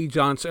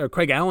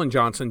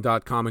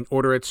CraigAllenJohnson.com and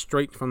order it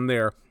straight from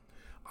there.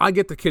 I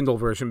get the Kindle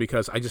version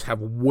because I just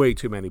have way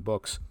too many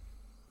books.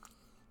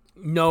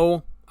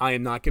 No, I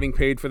am not getting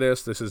paid for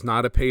this. This is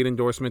not a paid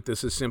endorsement.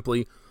 This is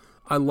simply,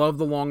 I love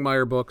the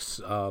Longmire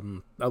books. I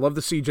love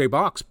the C.J.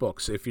 Box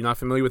books. If you're not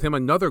familiar with him,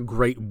 another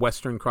great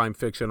Western crime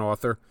fiction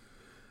author.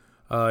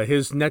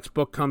 His next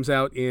book comes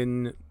out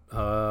in,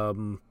 I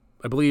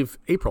believe,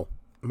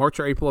 March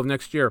or April of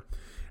next year.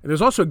 And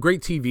there's also a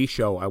great TV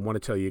show I want to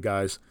tell you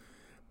guys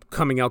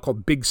coming out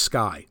called Big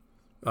Sky.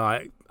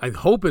 I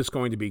hope it's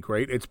going to be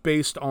great. It's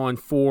based on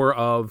 4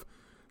 of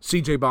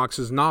C.J.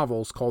 Box's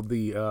novels called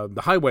the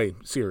Highway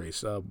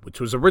series,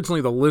 which was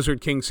originally the Lizard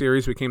King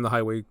series, became the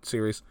Highway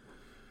series.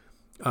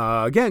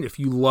 Again, if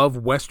you love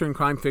Western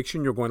crime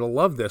fiction, you're going to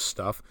love this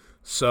stuff.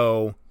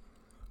 So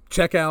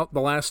check out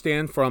The Last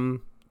Stand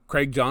from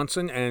Craig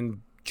Johnson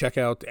and check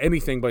out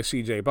anything by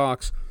C.J.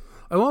 Box.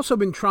 I've also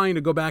been trying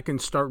to go back and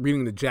start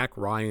reading the Jack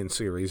Ryan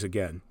series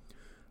again.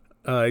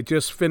 I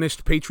just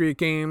finished Patriot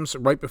Games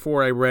right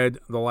before I read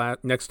the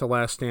Next to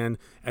Last Stand,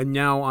 and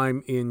now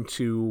I'm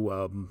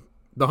into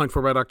The Hunt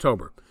for Red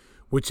October,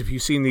 which if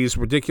you've seen these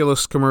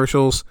ridiculous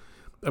commercials,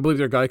 I believe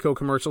they're Geico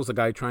commercials, the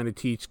guy trying to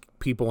teach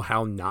people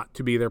how not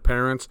to be their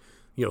parents.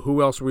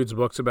 Who else reads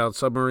books about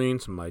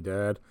submarines? My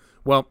dad.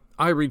 Well,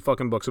 I read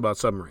fucking books about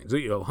submarines.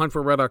 Hunt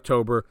for Red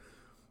October.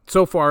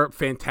 So far,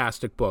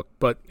 fantastic book,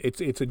 but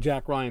it's a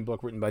Jack Ryan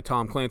book written by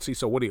Tom Clancy,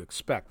 so what do you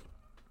expect?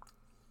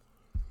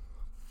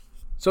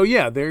 So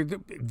yeah,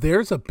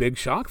 there's a big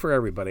shock for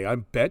everybody. I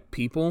bet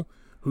people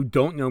who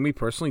don't know me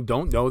personally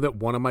don't know that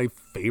one of my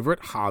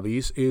favorite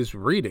hobbies is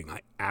reading. I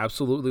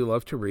absolutely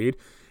love to read,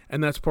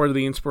 and that's part of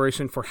the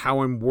inspiration for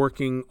how I'm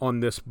working on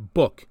this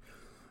book.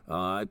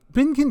 I've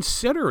been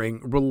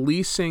considering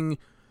releasing...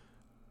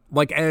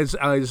 as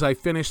I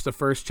finish the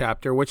first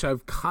chapter, which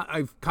I've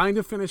kind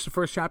of finished the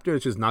first chapter,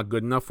 which is not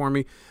good enough for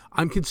me.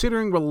 I'm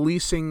considering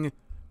releasing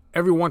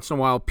every once in a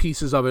while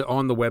pieces of it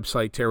on the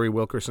website,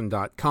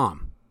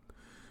 terrywilkerson.com.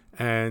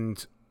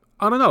 And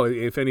I don't know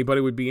if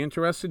anybody would be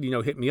interested,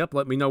 hit me up,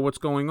 let me know what's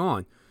going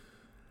on.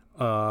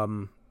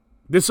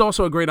 This is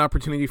also a great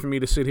opportunity for me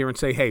to sit here and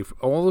say, hey, for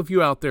all of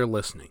you out there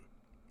listening,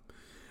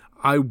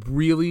 I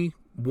really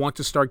want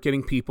to start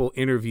getting people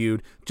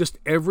interviewed, just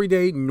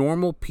everyday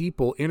normal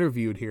people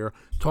interviewed here,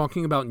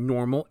 talking about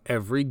normal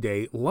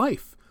everyday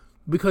life.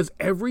 Because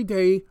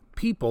everyday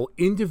people,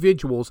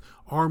 individuals,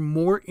 are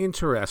more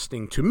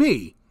interesting to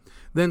me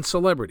than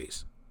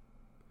celebrities.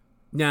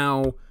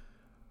 Now,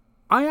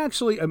 I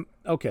actually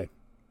okay.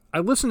 I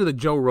listened to the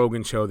Joe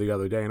Rogan show the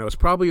other day, and it was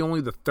probably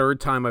only the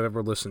third time I've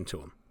ever listened to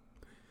him.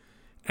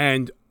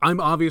 And I'm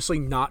obviously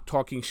not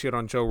talking shit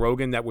on Joe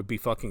Rogan. That would be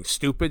fucking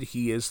stupid.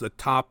 He is the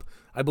top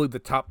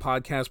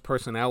podcast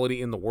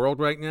personality in the world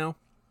right now.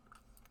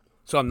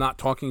 So I'm not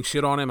talking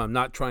shit on him. I'm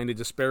not trying to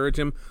disparage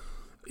him.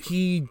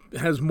 He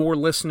has more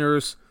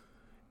listeners.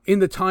 In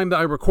the time that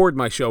I record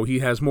my show, he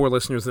has more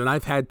listeners than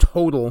I've had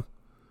total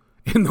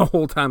in the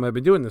whole time I've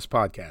been doing this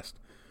podcast.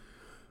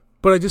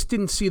 But I just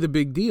didn't see the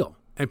big deal.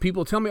 And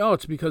people tell me, oh,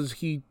 it's because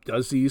he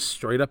does these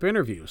straight-up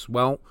interviews.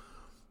 Well,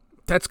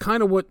 that's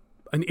kind of what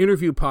an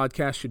interview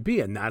podcast should be,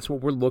 and that's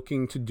what we're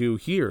looking to do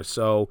here.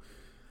 So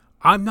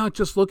I'm not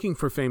just looking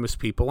for famous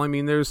people. I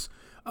mean, there's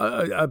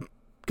a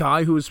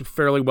guy who is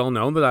fairly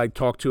well-known that I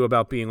talked to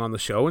about being on the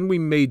show, and we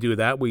may do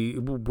that.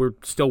 We're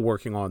still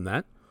working on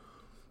that.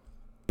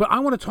 But I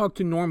want to talk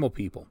to normal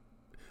people.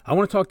 I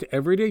want to talk to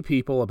everyday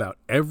people about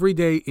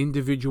everyday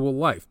individual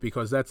life,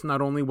 because that's not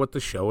only what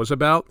the show is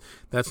about,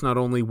 that's not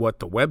only what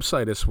the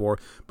website is for,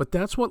 but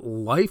that's what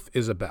life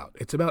is about.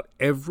 It's about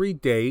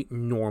everyday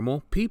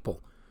normal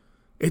people.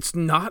 It's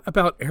not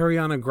about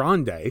Ariana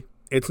Grande.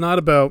 It's not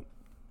about,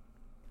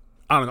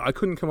 I don't know, I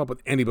couldn't come up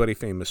with anybody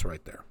famous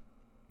right there.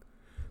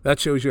 That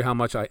shows you how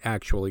much I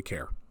actually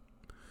care.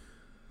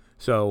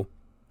 So,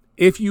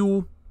 if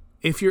you're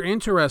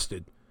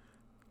interested,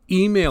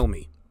 email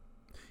me.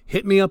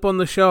 Hit me up on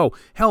the show.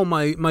 Hell,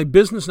 my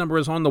business number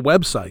is on the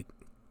website.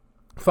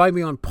 Find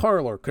me on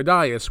Parler,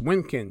 Kodias,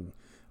 Winkin.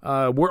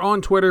 We're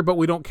on Twitter, but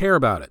we don't care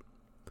about it.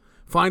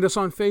 Find us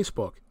on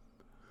Facebook.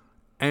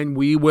 And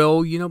we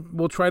will,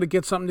 we'll try to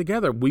get something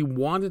together. We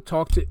want to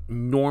talk to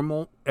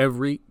normal,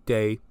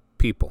 everyday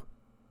people.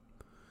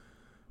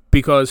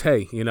 Because,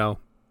 hey,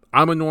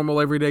 I'm a normal,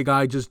 everyday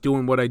guy just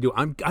doing what I do.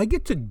 I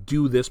get to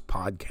do this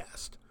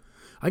podcast.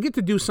 I get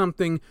to do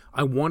something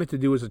I wanted to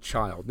do as a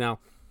child. Now,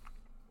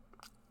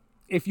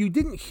 if you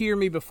didn't hear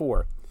me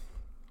before,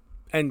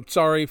 and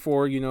sorry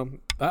for,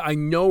 I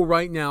know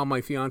right now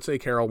my fiance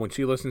Carol, when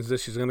she listens to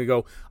this, she's going to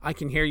go, I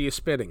can hear you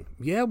spitting.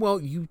 Yeah, well,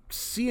 you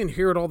see and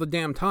hear it all the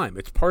damn time.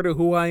 It's part of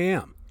who I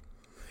am.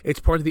 It's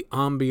part of the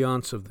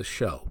ambiance of the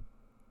show.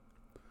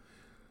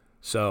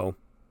 So,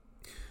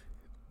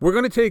 we're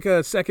going to take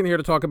a second here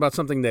to talk about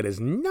something that is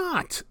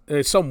not,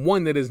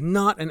 someone that is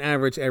not an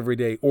average,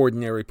 everyday,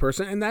 ordinary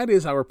person, and that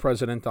is our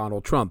President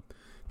Donald Trump.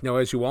 Now,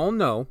 as you all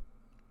know,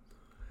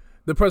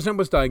 the president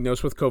was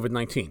diagnosed with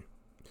COVID-19.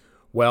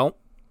 Well,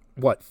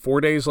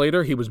 4 days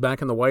later, he was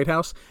back in the White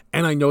House,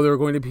 and I know there are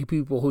going to be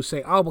people who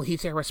say, oh, well,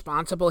 he's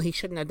irresponsible, he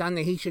shouldn't have done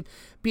that, he should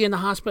be in the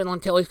hospital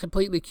until he's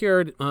completely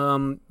cured.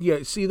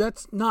 See,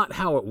 that's not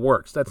how it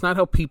works. That's not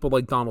how people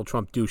like Donald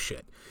Trump do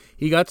shit.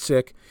 He got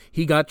sick,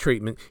 he got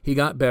treatment, he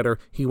got better,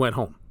 he went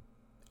home.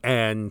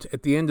 And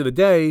at the end of the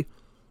day,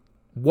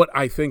 what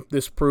I think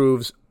this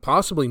proves,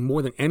 possibly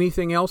more than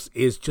anything else,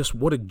 is just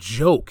what a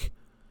joke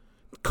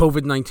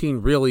COVID-19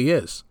 really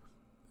is.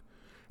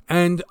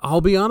 And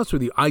I'll be honest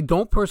with you, I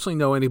don't personally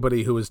know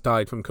anybody who has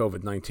died from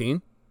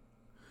COVID-19.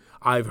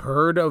 I've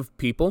heard of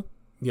people,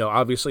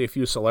 obviously a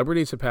few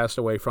celebrities have passed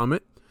away from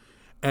it.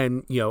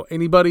 And,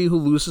 anybody who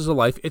loses a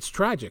life, it's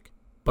tragic.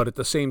 But at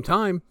the same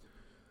time,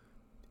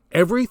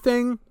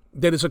 everything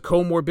that is a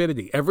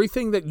comorbidity,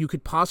 everything that you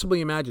could possibly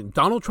imagine,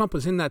 Donald Trump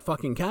was in that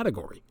fucking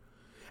category.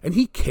 And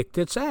he kicked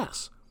its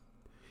ass.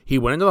 He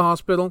went into the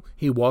hospital,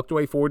 he walked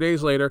away 4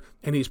 days later,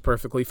 and he's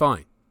perfectly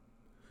fine.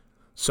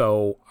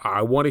 So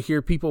I want to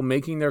hear people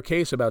making their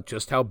case about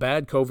just how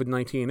bad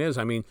COVID-19 is.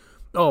 I mean,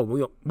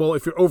 well,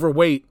 if you're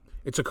overweight,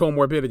 it's a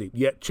comorbidity.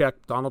 Yeah,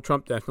 check. Donald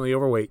Trump, definitely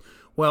overweight.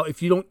 Well,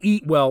 if you don't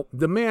eat well,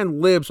 the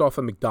man lives off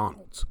of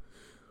McDonald's.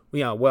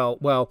 Yeah,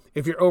 well,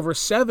 if you're over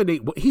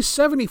 70, he's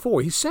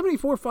 74. He's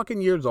 74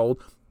 fucking years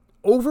old,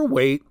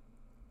 overweight,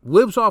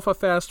 lives off of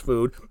fast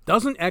food,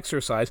 doesn't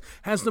exercise,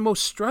 has the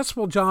most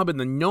stressful job in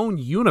the known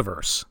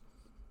universe.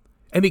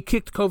 And he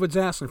kicked COVID's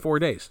ass in 4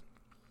 days.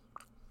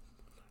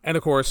 And,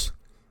 of course,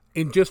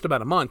 in just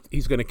about a month,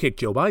 he's going to kick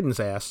Joe Biden's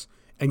ass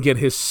and get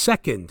his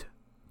second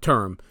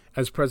term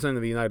as President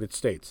of the United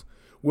States.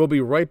 We'll be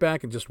right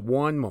back in just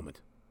one moment.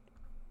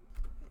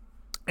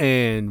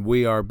 And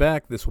we are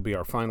back. This will be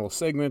our final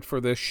segment for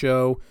this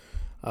show.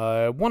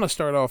 I want to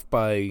start off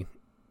by,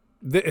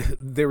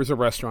 there is a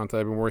restaurant that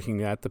I've been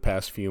working at the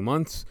past few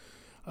months.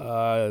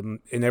 And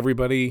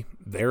everybody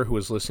there who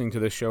is listening to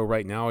this show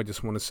right now, I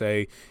just want to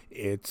say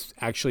it's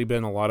actually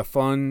been a lot of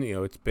fun.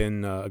 It's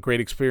been a great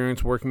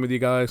experience working with you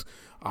guys.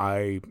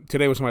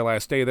 Today was my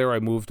last day there. I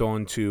moved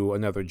on to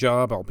another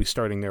job. I'll be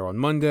starting there on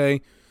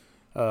Monday.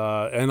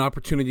 an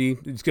opportunity.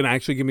 It's going to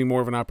actually give me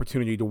more of an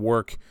opportunity to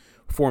work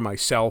for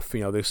myself.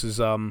 You know, this is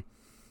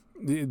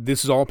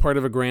all part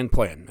of a grand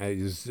plan.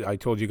 As I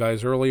told you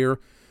guys earlier,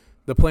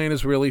 the plan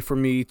is really for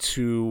me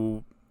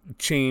to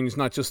change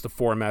not just the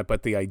format,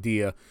 but the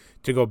idea,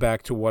 to go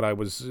back to what I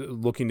was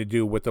looking to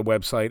do with the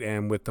website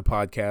and with the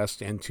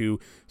podcast, and to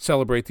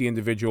celebrate the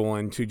individual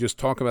and to just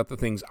talk about the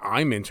things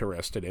I'm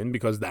interested in,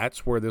 because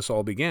that's where this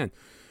all began.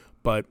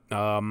 But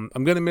I'm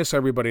going to miss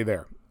everybody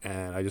there,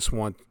 and I just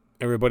want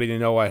everybody to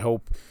know I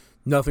hope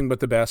nothing but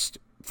the best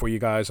for you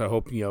guys. I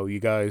hope, you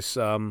guys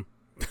I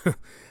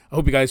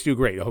hope you guys do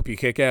great. I hope you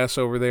kick ass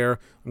over there.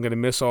 I'm going to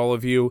miss all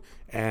of you,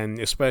 and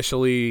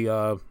especially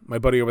my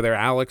buddy over there,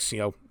 Alex.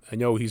 I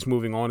know he's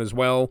moving on as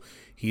well.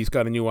 He's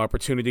got a new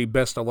opportunity.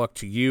 Best of luck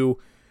to you,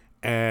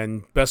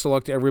 and best of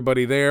luck to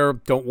everybody there.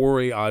 Don't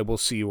worry, I will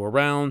see you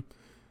around.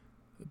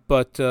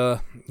 But,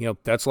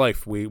 that's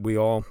life. We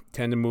all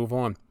tend to move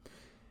on.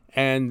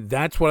 And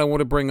that's what I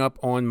want to bring up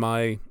on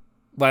my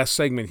last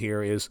segment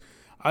here is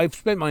I've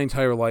spent my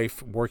entire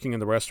life working in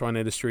the restaurant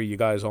industry. You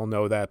guys all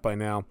know that by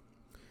now.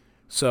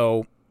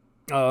 So,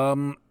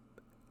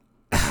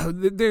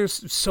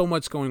 there's so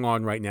much going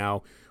on right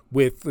now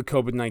with the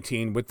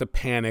COVID-19, with the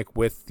panic,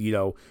 with,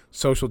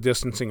 social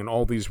distancing and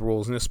all these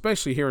rules. And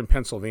especially here in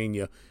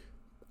Pennsylvania,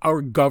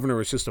 our governor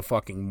is just a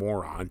fucking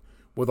moron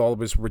with all of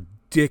his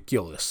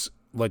ridiculous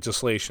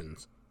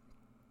legislations.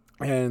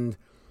 And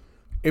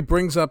it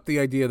brings up the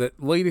idea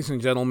that, ladies and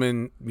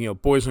gentlemen,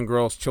 boys and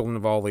girls, children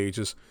of all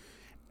ages,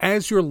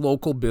 as your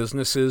local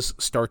businesses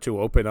start to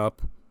open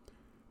up,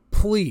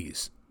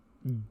 please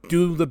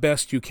do the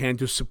best you can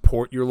to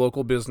support your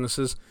local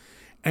businesses.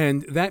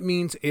 And that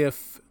means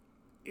if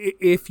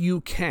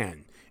you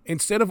can,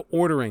 instead of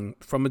ordering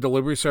from a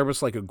delivery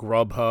service like a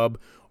Grubhub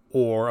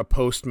or a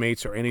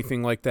Postmates or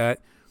anything like that,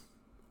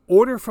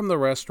 order from the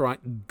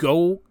restaurant,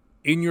 go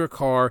in your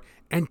car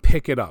and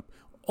pick it up.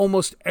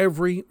 Almost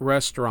every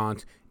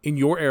restaurant in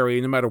your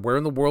area, no matter where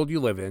in the world you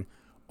live in,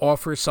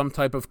 offers some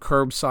type of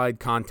curbside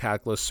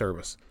contactless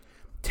service.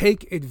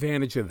 Take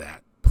advantage of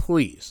that,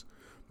 please.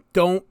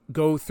 Don't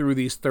go through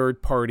these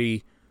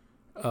third-party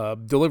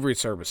delivery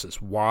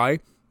services. Why?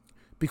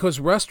 Because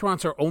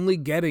restaurants are only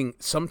getting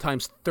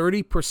sometimes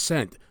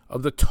 30%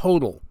 of the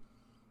total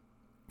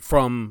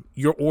from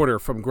your order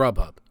from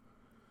Grubhub.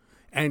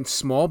 And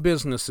small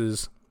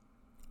businesses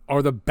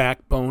are the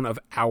backbone of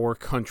our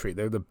country.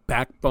 They're the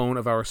backbone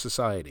of our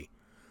society.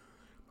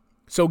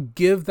 So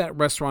give that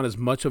restaurant as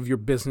much of your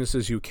business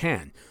as you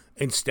can.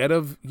 Instead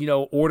of,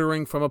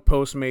 ordering from a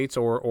Postmates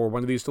or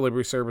one of these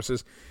delivery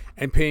services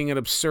and paying an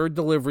absurd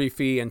delivery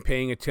fee and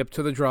paying a tip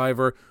to the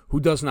driver who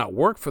does not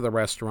work for the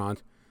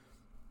restaurant,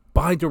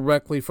 buy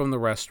directly from the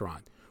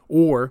restaurant.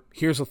 Or,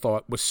 here's a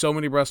thought, with so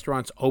many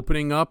restaurants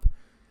opening up,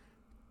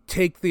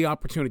 take the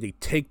opportunity,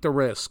 take the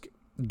risk.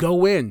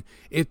 Go in.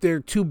 If they're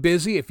too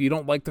busy, if you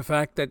don't like the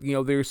fact that,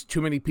 there's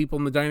too many people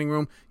in the dining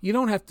room, you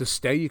don't have to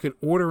stay. You can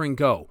order and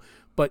go.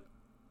 But,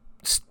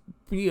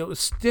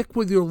 stick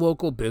with your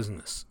local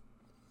business.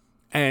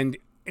 And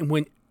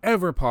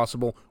whenever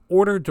possible,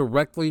 order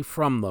directly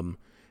from them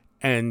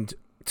and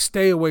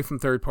stay away from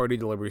third-party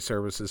delivery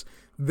services.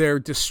 They're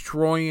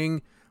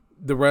destroying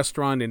the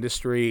restaurant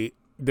industry.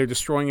 They're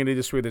destroying an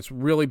industry that's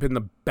really been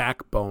the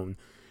backbone.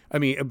 I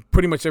mean,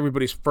 pretty much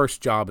everybody's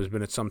first job has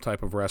been at some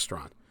type of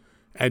restaurant.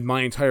 And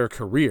my entire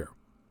career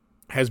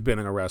has been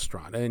in a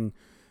restaurant. And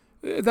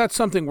that's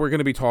something we're going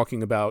to be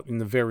talking about in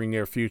the very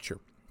near future.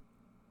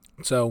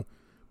 So,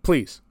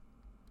 please,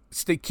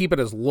 keep it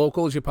as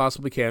local as you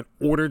possibly can.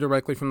 Order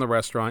directly from the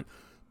restaurant.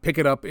 Pick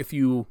it up if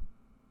you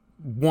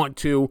want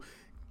to.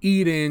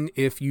 Eat in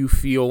if you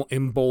feel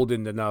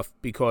emboldened enough,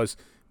 because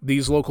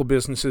these local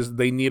businesses,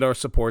 they need our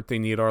support. They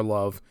need our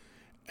love.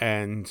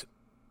 And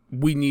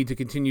we need to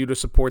continue to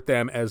support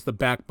them as the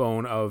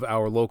backbone of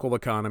our local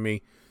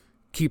economy.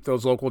 Keep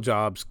those local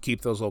jobs.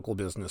 Keep those local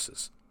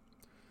businesses.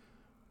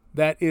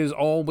 That is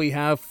all we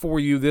have for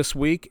you this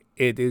week.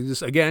 It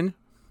is, again,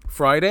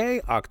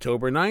 Friday,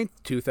 October 9th,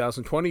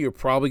 2020. You're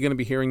probably going to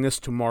be hearing this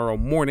tomorrow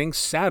morning,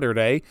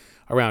 Saturday,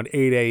 around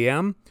 8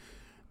 a.m.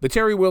 The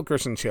Terry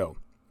Wilkerson Show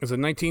is a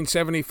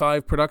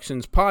 1975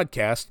 Productions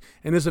podcast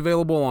and is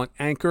available on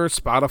Anchor,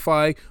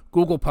 Spotify,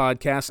 Google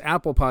Podcasts,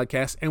 Apple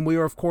Podcasts, and we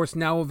are, of course,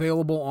 now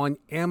available on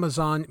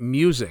Amazon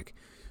Music.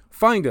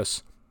 Find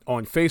us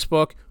on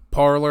Facebook,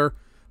 Parler.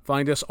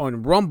 Find us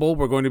on Rumble.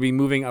 We're going to be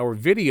moving our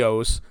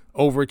videos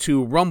over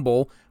to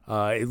Rumble,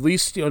 at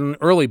least on an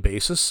early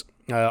basis.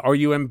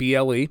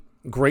 RUMBLE,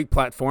 great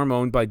platform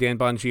owned by Dan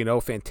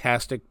Bongino,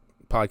 fantastic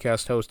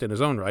podcast host in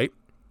his own right.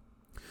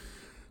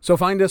 So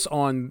find us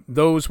on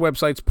those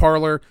websites,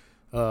 Parler.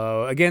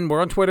 Again, we're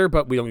on Twitter,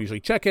 but we don't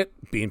usually check it,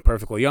 being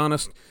perfectly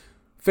honest.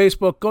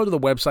 Facebook, go to the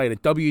website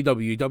at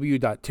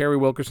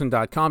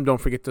www.terrywilkerson.com.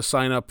 Don't forget to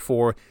sign up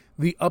for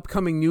the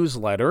upcoming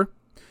newsletter.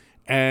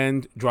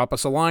 And drop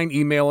us a line.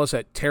 Email us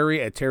at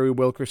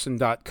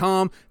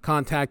terry@terrywilkerson.com.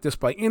 Contact us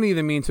by any of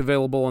the means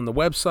available on the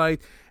website.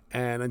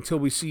 And until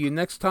we see you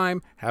next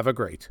time, have a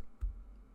great